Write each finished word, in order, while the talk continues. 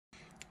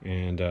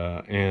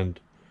and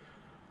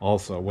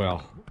also,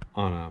 well,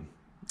 on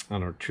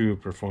a true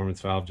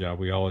performance valve job,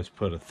 we always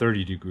put a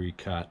 30-degree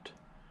cut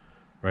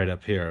right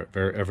up here,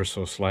 ever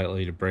so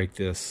slightly, to break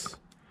this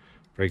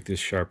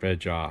sharp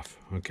edge off.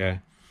 Okay.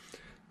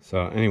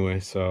 So anyway,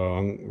 so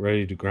I'm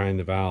ready to grind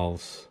the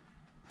valves.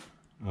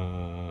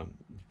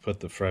 Put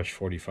the fresh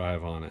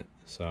 45 on it.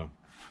 So.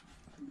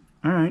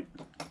 All right.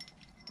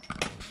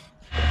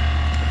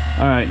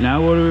 All right.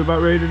 Now what are we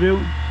about ready to do?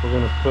 We're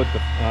gonna put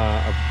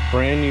a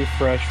brand new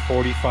fresh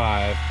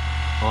 45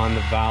 on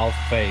the valve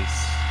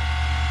face,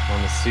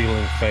 on the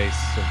sealing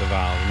face of the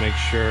valve. Make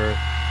sure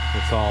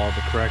it's all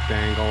the correct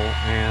angle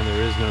and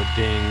there is no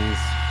dings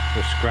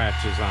or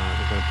scratches on it.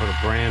 We're gonna put a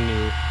brand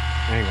new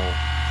angle.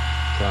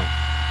 So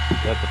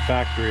that the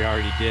factory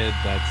already did,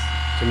 that's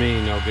to me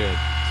no good.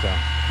 So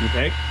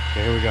Okay.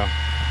 here we go.